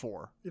instead of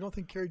 4. You don't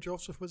think Kerry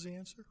Joseph was the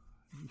answer?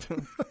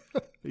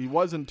 He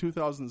was in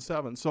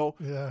 2007. So,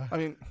 yeah. I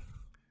mean,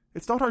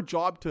 it's not our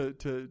job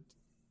to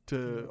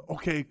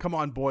okay, come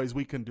on, boys,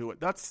 we can do it.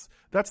 That's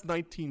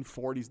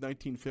 1940s,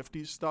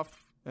 1950s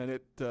stuff. And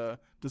it,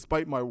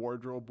 despite my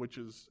wardrobe, which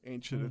is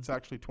ancient, it's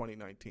actually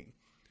 2019.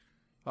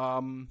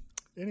 Anyway,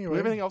 do we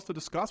have anything else to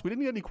discuss? We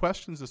didn't get any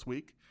questions this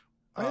week.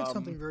 I had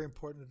something very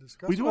important to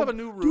discuss. We do have a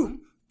new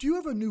room. Do you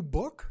have a new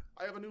book?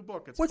 I have a new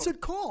book. What's it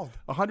called?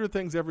 100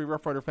 Things Every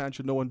Rough Rider Fan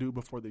Should Know and Do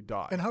Before They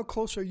Die. And how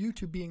close are you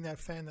to being that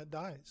fan that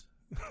dies?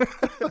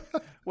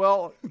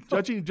 Well,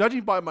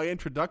 judging by my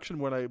introduction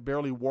when I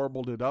barely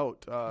warbled it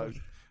out,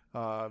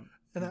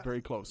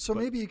 very close. So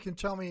maybe you can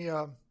tell me.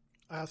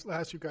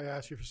 Last week I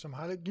asked you for some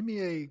highlight. Give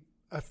me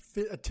a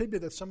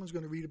tidbit that someone's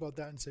going to read about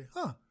that and say,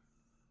 "Huh,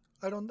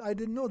 I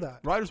didn't know that."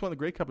 Riders won the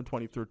Grey Cup in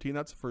 2013.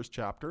 That's the first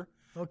chapter.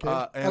 Okay,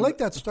 I like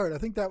that start. I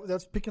think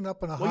that's picking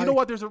up on a high. Well, you know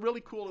what? There's a really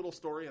cool little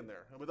story in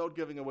there. And without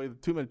giving away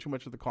too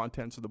much of the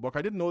contents of the book,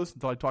 I didn't know this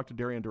until I talked to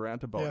Darian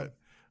Durant about it.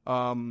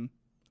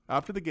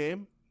 After the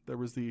game, there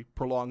was the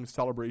prolonged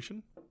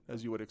celebration,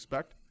 as you would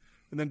expect,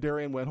 and then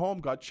Darian went home,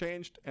 got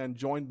changed, and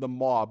joined the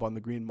mob on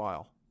the Green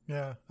Mile.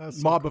 Yeah,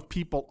 that's mob of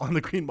people on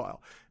the Green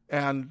Mile.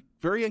 And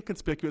very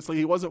inconspicuously,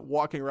 he wasn't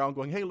walking around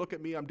going, hey, look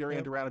at me, I'm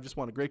Darian Durant, I just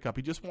won a Grey Cup.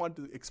 He just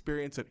wanted to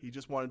experience it. He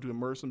just wanted to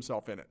immerse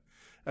himself in it.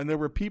 And there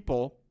were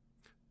people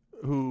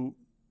who,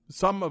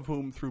 some of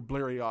whom through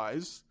bleary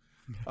eyes,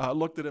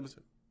 looked at him and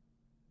said,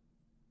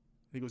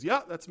 he goes,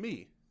 yeah, that's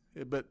me.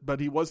 But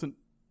he wasn't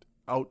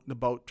out and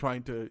about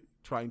trying to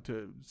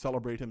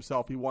celebrate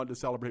himself. He wanted to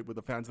celebrate with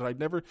the fans. And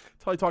until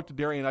I talked to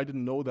Darian, I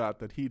didn't know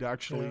that he'd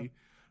actually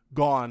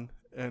gone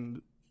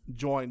and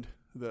joined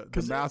the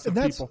mass of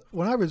people.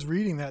 When I was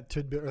reading that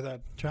tidbit or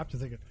that chapter,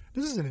 thinking,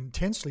 this is an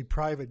intensely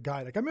private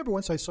guy. Like I remember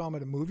once I saw him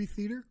at a movie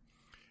theater,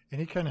 and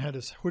he kind of had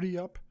his hoodie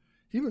up.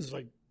 He was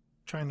like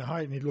trying to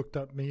hide, and he looked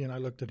at me, and I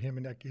looked at him,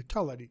 and you could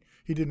tell that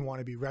he didn't want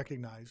to be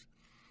recognized.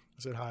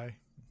 I said hi.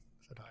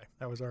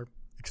 That was our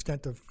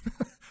extent of.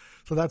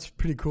 So that's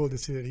pretty cool to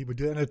see that he would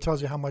do it, and it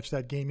tells you how much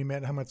that game he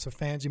meant, how much the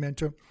fans he meant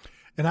to him.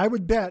 And I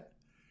would bet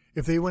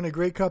if they win a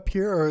Grey Cup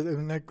here or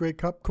in that Grey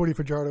Cup, Cody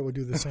Fajardo would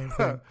do the same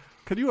thing.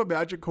 Could you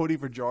imagine Cody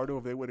Fajardo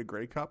if they win a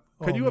Grey Cup?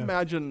 Could you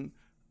imagine?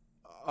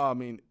 I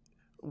mean,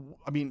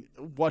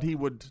 what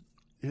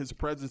his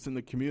presence in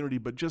the community,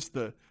 but just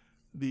the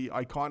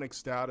iconic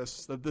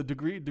status, the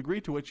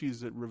degree to which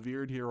he's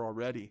revered here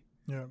already.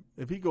 Yeah.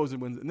 If he goes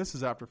and wins, and this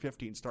is after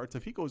 15 starts,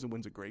 if he goes and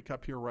wins a Grey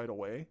Cup here right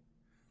away,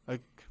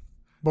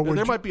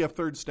 there might be a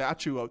third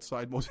statue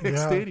outside Mosaic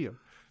Stadium.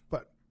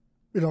 But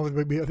I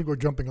think we're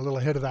jumping a little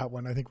ahead of that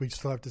one. I think we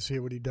still have to see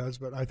what he does,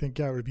 but I think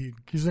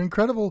he's an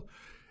incredible.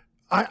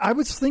 I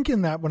was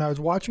thinking that when I was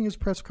watching his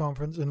press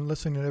conference and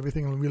listening to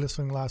everything and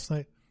re-listening last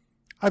night,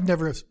 I've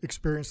never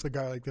experienced a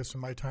guy like this in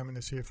my time in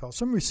the CFL.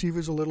 Some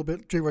receivers a little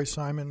bit, J. Roy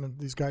Simon, and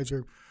these guys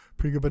are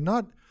pretty good, but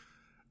not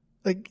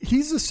like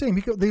he's the same.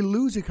 They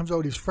lose, he comes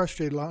out, he's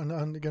frustrated.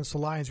 Against the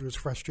Lions, he was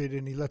frustrated,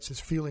 and he lets his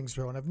feelings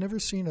show. And I've never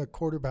seen a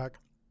quarterback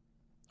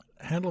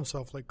handle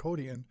himself like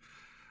Cody, and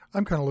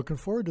I'm kind of looking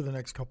forward to the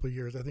next couple of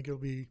years. I think it'll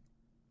be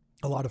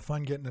a lot of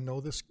fun getting to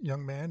know this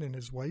young man and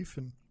his wife,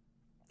 and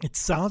it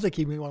sounds like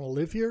he may want to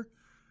live here.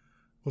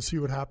 we'll see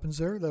what happens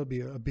there. That'll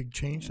be a big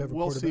change to have a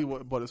We'll see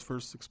quarterback. what his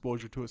first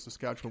exposure to a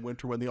Saskatchewan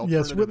winter when the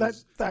alternative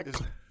is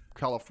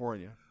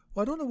California.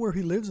 Well, I don't know where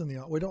he lives in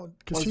the. We don't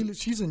because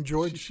she's in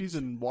Georgia. She's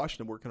in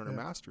Washington working on her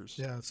master's.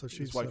 Yeah, so she's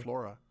his wife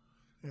Laura.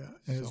 Yeah,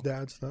 and his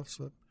dad's stuff.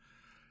 So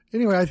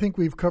anyway, I think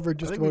we've covered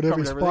just about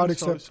every spot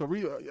except.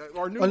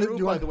 Our new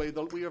room, by the way,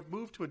 we have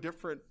moved to a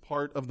different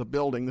part of the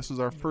building. This is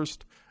our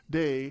first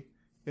day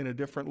in a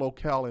different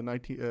locale in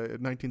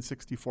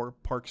 1964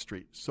 Park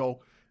Street.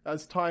 So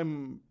as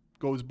time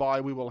goes by,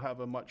 we will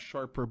have a much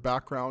sharper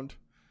background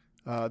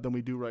than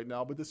we do right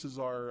now. But this is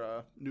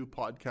our new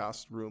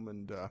podcast room,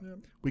 and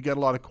we get a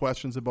lot of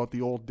questions about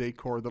the old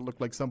decor that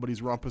looked like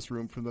somebody's rumpus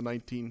room from the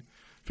 1950s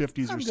or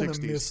 60s. I'm going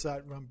to miss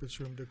that rumpus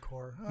room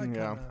decor.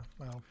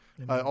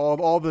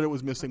 All that it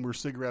was missing were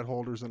cigarette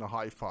holders and a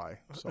hi-fi.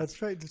 So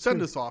that's right.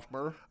 Send us off,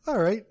 Murr. All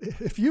right.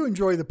 If you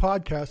enjoy the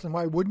podcast, and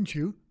why wouldn't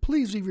you,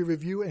 please leave a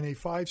review and a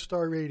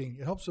 5-star rating.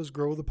 It helps us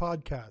grow the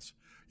podcast.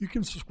 You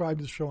can subscribe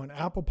to the show on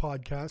Apple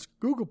Podcasts,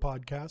 Google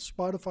Podcasts,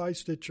 Spotify,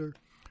 Stitcher,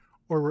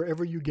 or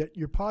wherever you get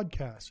your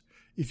podcasts.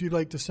 If you'd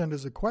like to send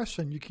us a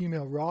question, you can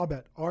email Rob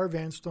at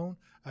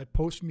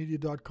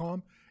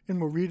rvanstone@postmedia.com, and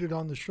we'll read it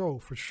on the show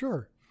for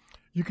sure.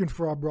 You can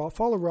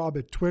follow Rob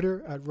at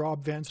Twitter at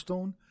Rob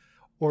Vanstone,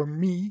 or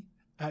me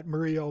at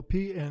Murray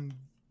LP. And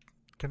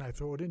can I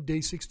throw it in? Day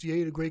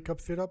 68, a Grey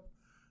Cup fit up.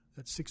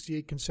 That's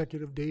 68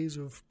 consecutive days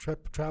of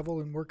travel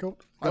and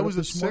workout. I was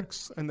at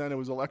 6, and then it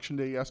was election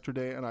day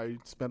yesterday, and I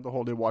spent the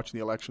whole day watching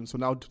the election. So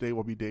now today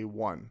will be day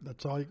 1.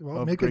 That's all.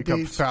 Make a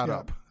day fat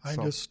up.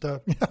 I'm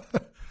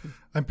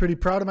pretty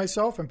proud of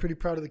myself. I'm pretty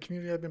proud of the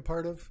community I've been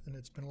part of, and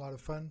it's been a lot of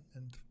fun.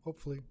 And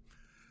hopefully,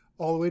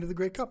 all the way to the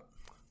Grey Cup.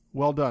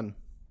 Well done.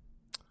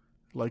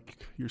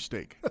 Like your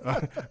steak.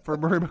 For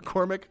Murray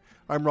McCormick,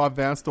 I'm Rob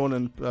Vanstone,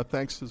 and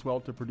thanks as well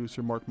to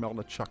producer Mark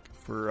Melnichuk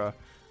for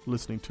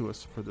listening to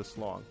us for this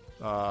long.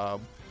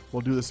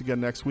 We'll do this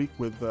again next week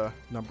with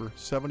number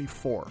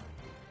 74.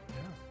 Yeah.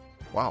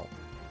 Wow.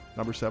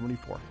 Number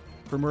 74.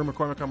 For Murray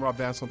McCormick, I'm Rob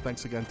Vanstone.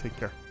 Thanks again. Take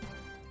care.